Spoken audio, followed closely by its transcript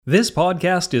This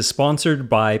podcast is sponsored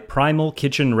by Primal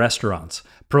Kitchen Restaurants,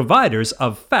 providers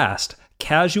of fast,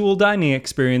 casual dining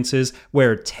experiences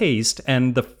where taste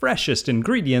and the freshest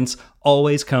ingredients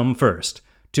always come first.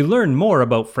 To learn more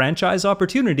about franchise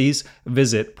opportunities,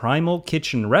 visit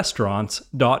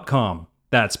primalkitchenrestaurants.com.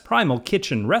 That's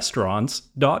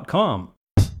primalkitchenrestaurants.com.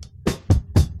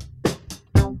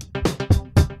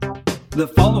 The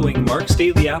following Mark's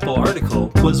Daily Apple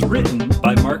article was written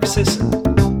by Mark Sisson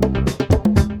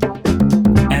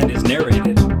and is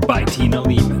narrated by Tina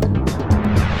Leaman.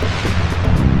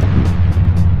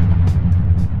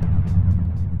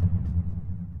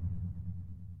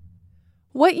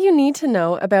 What you need to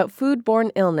know about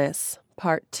foodborne illness,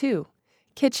 Part 2,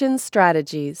 Kitchen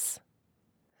Strategies.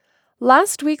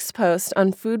 Last week's post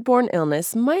on foodborne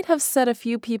illness might have set a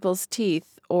few people's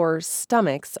teeth or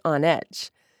stomachs on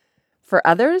edge. For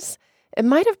others, it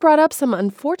might have brought up some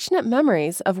unfortunate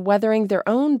memories of weathering their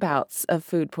own bouts of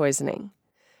food poisoning.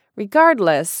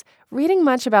 Regardless, reading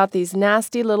much about these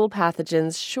nasty little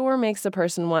pathogens sure makes a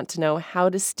person want to know how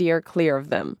to steer clear of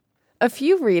them. A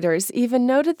few readers even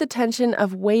noted the tension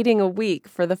of waiting a week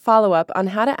for the follow-up on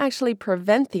how to actually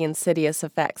prevent the insidious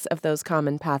effects of those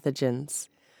common pathogens.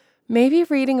 Maybe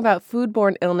reading about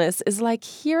foodborne illness is like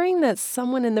hearing that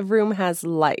someone in the room has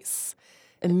lice.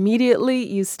 Immediately,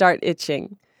 you start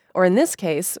itching, or in this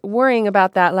case, worrying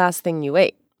about that last thing you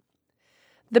ate.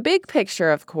 The big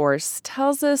picture, of course,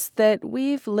 tells us that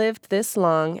we've lived this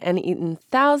long and eaten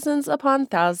thousands upon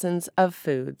thousands of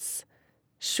foods.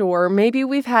 Sure, maybe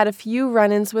we've had a few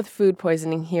run-ins with food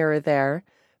poisoning here or there,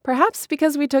 perhaps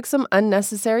because we took some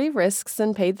unnecessary risks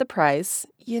and paid the price.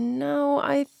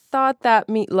 I thought that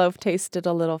meatloaf tasted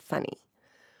a little funny.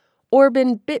 Or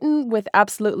been bitten with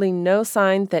absolutely no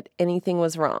sign that anything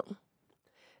was wrong.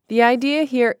 The idea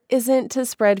here isn't to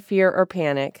spread fear or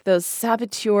panic, those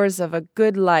saboteurs of a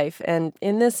good life and,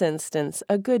 in this instance,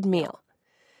 a good meal.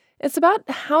 It's about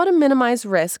how to minimize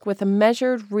risk with a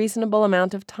measured, reasonable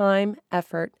amount of time,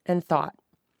 effort, and thought.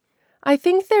 I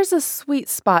think there's a sweet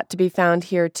spot to be found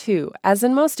here, too, as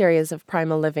in most areas of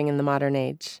primal living in the modern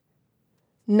age.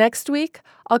 Next week,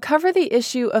 I'll cover the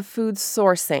issue of food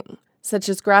sourcing, such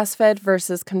as grass-fed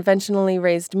versus conventionally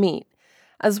raised meat,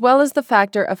 as well as the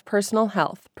factor of personal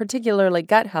health, particularly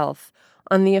gut health,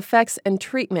 on the effects and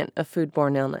treatment of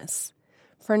foodborne illness.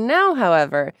 For now,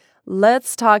 however,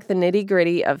 let's talk the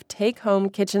nitty-gritty of take-home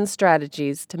kitchen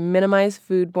strategies to minimize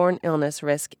foodborne illness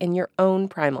risk in your own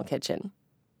primal kitchen.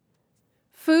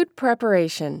 Food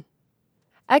preparation.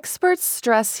 Experts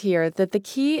stress here that the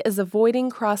key is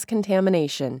avoiding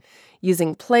cross-contamination,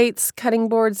 using plates, cutting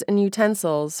boards, and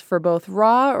utensils for both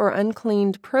raw or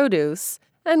uncleaned produce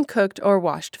and cooked or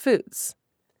washed foods.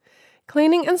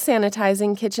 Cleaning and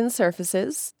sanitizing kitchen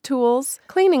surfaces, tools,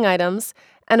 cleaning items,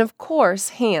 and of course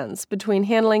hands between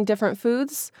handling different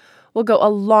foods will go a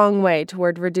long way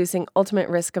toward reducing ultimate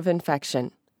risk of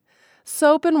infection.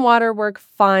 Soap and water work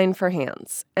fine for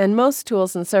hands and most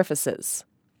tools and surfaces.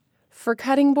 For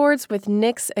cutting boards with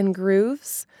nicks and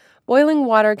grooves, boiling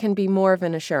water can be more of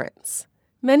an assurance.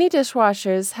 Many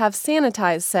dishwashers have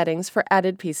sanitized settings for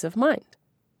added peace of mind.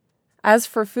 As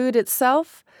for food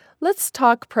itself, let's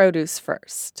talk produce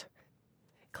first.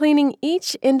 Cleaning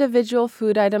each individual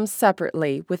food item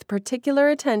separately with particular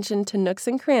attention to nooks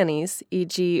and crannies,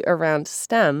 e.g. around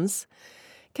stems,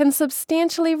 can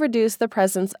substantially reduce the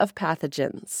presence of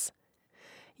pathogens.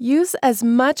 Use as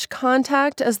much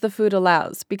contact as the food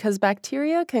allows because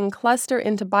bacteria can cluster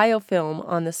into biofilm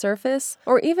on the surface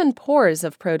or even pores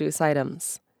of produce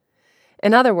items.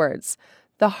 In other words,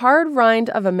 the hard rind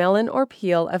of a melon or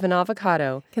peel of an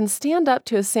avocado can stand up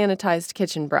to a sanitized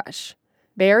kitchen brush.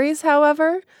 Berries,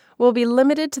 however, will be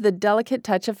limited to the delicate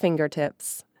touch of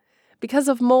fingertips. Because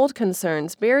of mold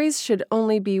concerns, berries should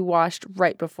only be washed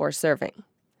right before serving.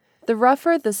 The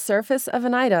rougher the surface of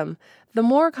an item, the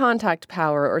more contact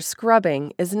power or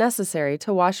scrubbing is necessary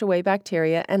to wash away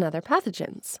bacteria and other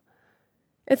pathogens.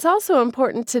 It's also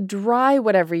important to dry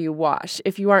whatever you wash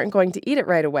if you aren't going to eat it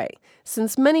right away,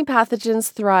 since many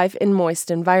pathogens thrive in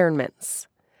moist environments.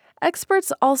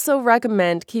 Experts also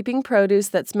recommend keeping produce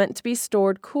that's meant to be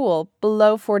stored cool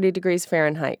below 40 degrees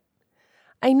Fahrenheit.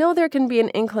 I know there can be an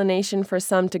inclination for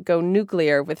some to go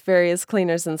nuclear with various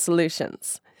cleaners and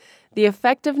solutions. The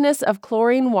effectiveness of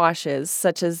chlorine washes,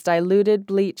 such as diluted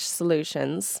bleach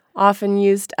solutions, often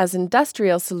used as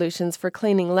industrial solutions for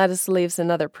cleaning lettuce leaves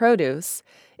and other produce,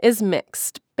 is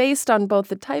mixed based on both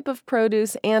the type of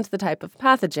produce and the type of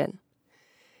pathogen.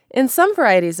 In some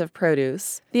varieties of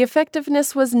produce, the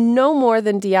effectiveness was no more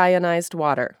than deionized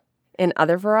water. In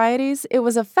other varieties, it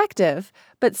was effective,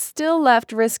 but still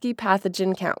left risky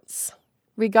pathogen counts.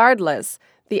 Regardless,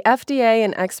 The FDA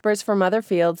and experts from other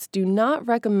fields do not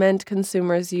recommend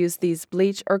consumers use these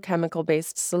bleach or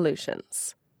chemical-based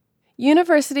solutions.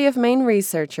 University of Maine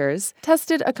researchers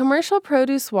tested a commercial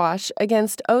produce wash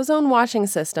against ozone washing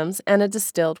systems and a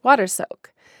distilled water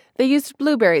soak. They used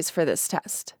blueberries for this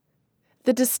test.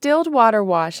 The distilled water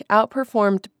wash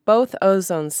outperformed both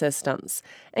ozone systems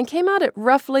and came out at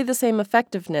roughly the same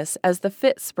effectiveness as the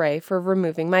FIT spray for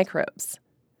removing microbes.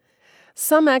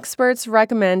 Some experts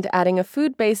recommend adding a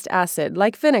food-based acid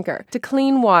like vinegar to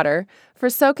clean water for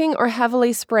soaking or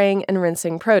heavily spraying and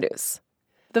rinsing produce.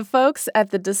 The folks at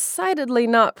the decidedly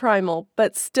not Primal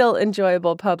but still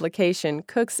enjoyable publication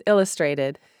Cooks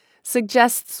Illustrated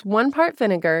suggests 1 part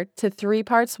vinegar to 3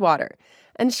 parts water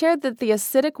and shared that the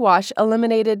acidic wash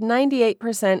eliminated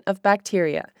 98% of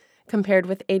bacteria, compared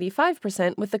with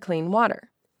 85% with the clean water.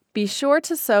 Be sure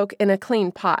to soak in a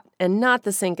clean pot and not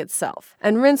the sink itself,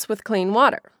 and rinse with clean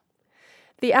water.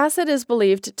 The acid is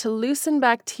believed to loosen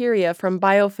bacteria from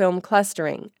biofilm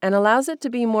clustering and allows it to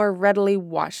be more readily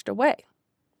washed away.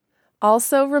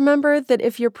 Also, remember that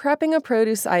if you're prepping a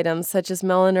produce item such as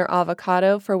melon or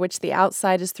avocado for which the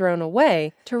outside is thrown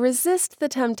away, to resist the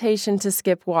temptation to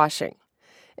skip washing.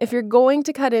 If you're going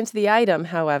to cut into the item,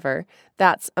 however,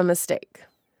 that's a mistake.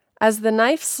 As the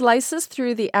knife slices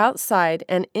through the outside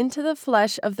and into the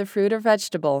flesh of the fruit or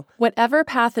vegetable, whatever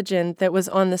pathogen that was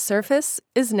on the surface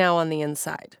is now on the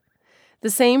inside.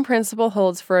 The same principle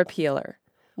holds for a peeler.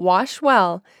 Wash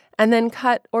well and then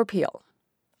cut or peel.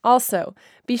 Also,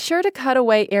 be sure to cut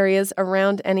away areas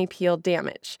around any peel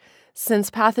damage,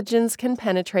 since pathogens can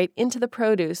penetrate into the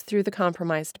produce through the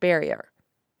compromised barrier.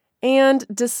 And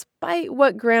despite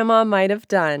what Grandma might have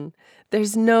done,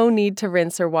 there's no need to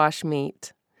rinse or wash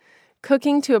meat.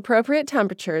 Cooking to appropriate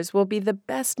temperatures will be the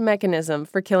best mechanism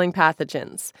for killing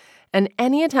pathogens, and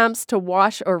any attempts to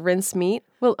wash or rinse meat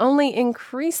will only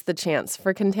increase the chance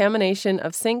for contamination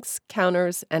of sinks,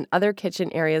 counters, and other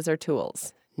kitchen areas or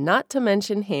tools, not to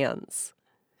mention hands.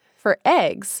 For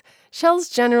eggs, shells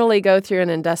generally go through an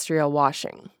industrial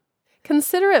washing.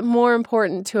 Consider it more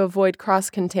important to avoid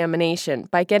cross-contamination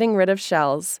by getting rid of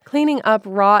shells, cleaning up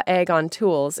raw egg on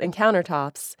tools and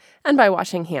countertops, and by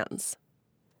washing hands.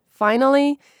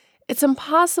 Finally, it's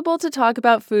impossible to talk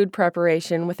about food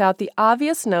preparation without the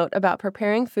obvious note about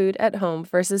preparing food at home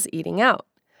versus eating out.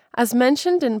 As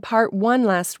mentioned in Part 1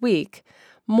 last week,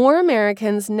 more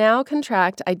Americans now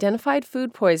contract identified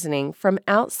food poisoning from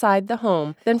outside the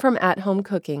home than from at-home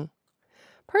cooking.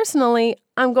 Personally,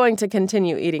 I'm going to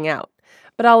continue eating out,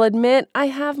 but I'll admit I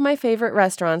have my favorite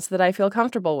restaurants that I feel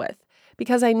comfortable with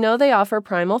because I know they offer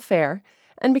primal fare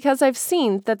and because I've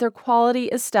seen that they're quality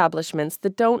establishments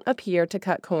that don't appear to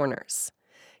cut corners.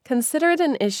 Consider it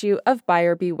an issue of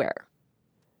buyer beware.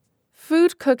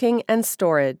 Food cooking and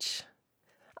storage.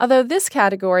 Although this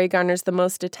category garners the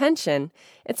most attention,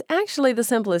 it's actually the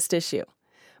simplest issue.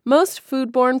 Most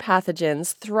foodborne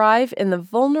pathogens thrive in the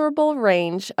vulnerable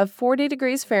range of 40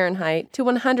 degrees Fahrenheit to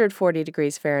 140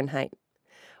 degrees Fahrenheit.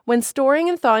 When storing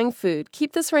and thawing food,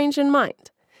 keep this range in mind.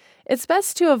 It's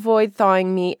best to avoid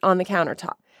thawing meat on the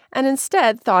countertop and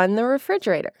instead thaw in the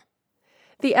refrigerator.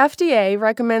 The FDA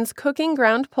recommends cooking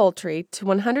ground poultry to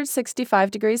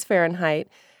 165 degrees Fahrenheit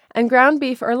and ground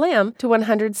beef or lamb to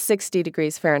 160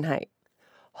 degrees Fahrenheit.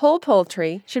 Whole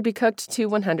poultry should be cooked to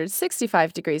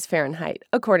 165 degrees Fahrenheit,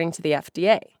 according to the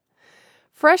FDA.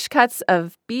 Fresh cuts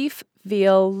of beef,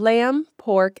 veal, lamb,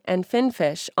 pork, and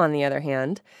finfish, on the other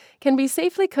hand, can be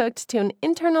safely cooked to an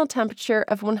internal temperature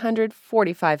of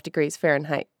 145 degrees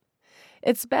Fahrenheit.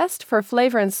 It's best for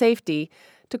flavor and safety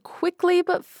to quickly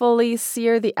but fully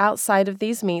sear the outside of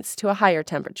these meats to a higher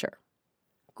temperature.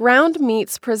 Ground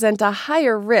meats present a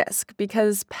higher risk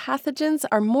because pathogens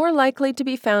are more likely to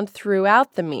be found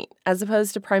throughout the meat as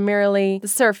opposed to primarily the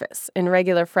surface in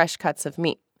regular fresh cuts of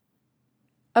meat.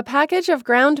 A package of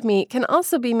ground meat can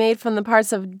also be made from the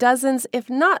parts of dozens, if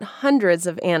not hundreds,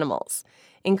 of animals,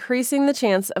 increasing the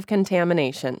chance of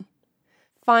contamination.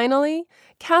 Finally,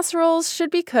 casseroles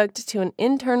should be cooked to an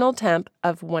internal temp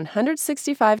of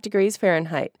 165 degrees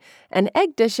Fahrenheit and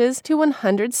egg dishes to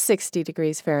 160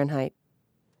 degrees Fahrenheit.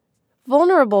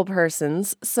 Vulnerable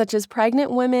persons, such as pregnant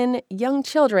women, young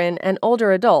children, and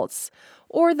older adults,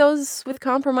 or those with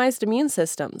compromised immune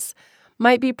systems,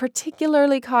 might be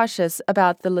particularly cautious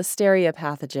about the Listeria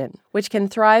pathogen, which can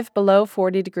thrive below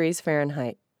 40 degrees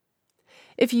Fahrenheit.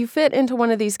 If you fit into one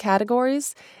of these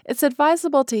categories, it's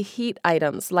advisable to heat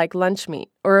items like lunch meat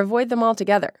or avoid them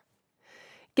altogether.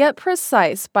 Get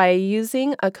precise by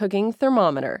using a cooking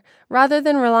thermometer rather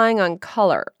than relying on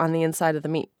color on the inside of the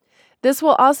meat. This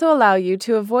will also allow you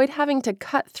to avoid having to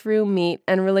cut through meat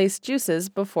and release juices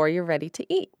before you're ready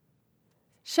to eat.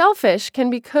 Shellfish can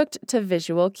be cooked to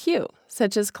visual cue,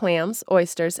 such as clams,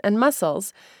 oysters, and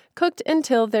mussels, cooked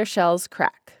until their shells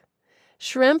crack.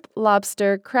 Shrimp,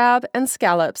 lobster, crab, and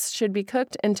scallops should be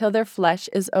cooked until their flesh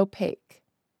is opaque.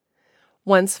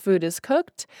 Once food is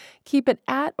cooked, keep it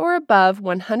at or above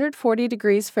 140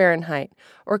 degrees Fahrenheit,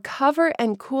 or cover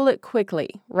and cool it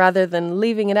quickly, rather than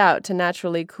leaving it out to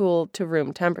naturally cool to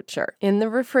room temperature, in the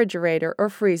refrigerator or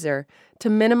freezer,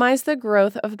 to minimize the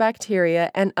growth of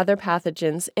bacteria and other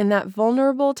pathogens in that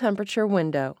vulnerable temperature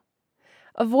window.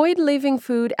 Avoid leaving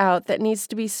food out that needs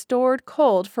to be stored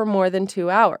cold for more than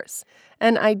 2 hours,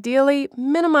 and ideally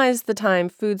minimize the time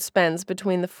food spends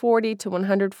between the 40 to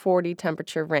 140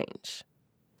 temperature range.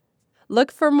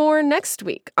 Look for more next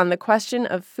week on the question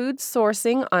of food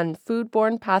sourcing on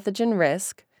foodborne pathogen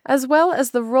risk, as well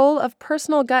as the role of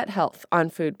personal gut health on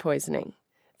food poisoning.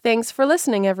 Thanks for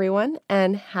listening, everyone,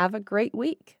 and have a great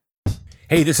week.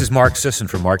 Hey, this is Mark Sisson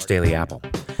from Mark's Daily Apple.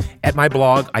 At my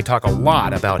blog, I talk a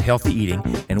lot about healthy eating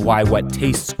and why what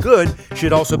tastes good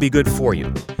should also be good for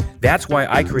you. That's why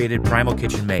I created Primal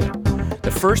Kitchen Mayo, the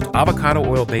first avocado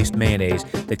oil-based mayonnaise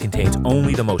that contains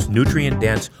only the most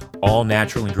nutrient-dense,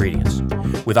 all-natural ingredients.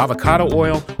 With avocado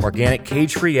oil, organic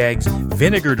cage-free eggs,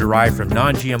 vinegar derived from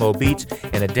non-GMO beets,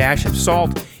 and a dash of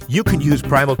salt, you can use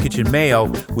Primal Kitchen Mayo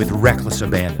with reckless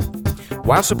abandon.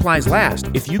 While supplies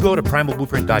last, if you go to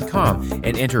primalblueprint.com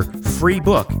and enter free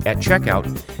book at checkout,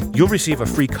 you'll receive a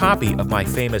free copy of my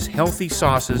famous Healthy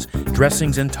Sauces,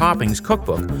 Dressings, and Toppings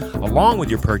cookbook, along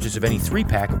with your purchase of any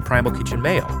 3-pack of Primal Kitchen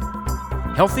Mayo.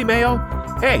 Healthy mayo?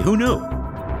 Hey, who knew?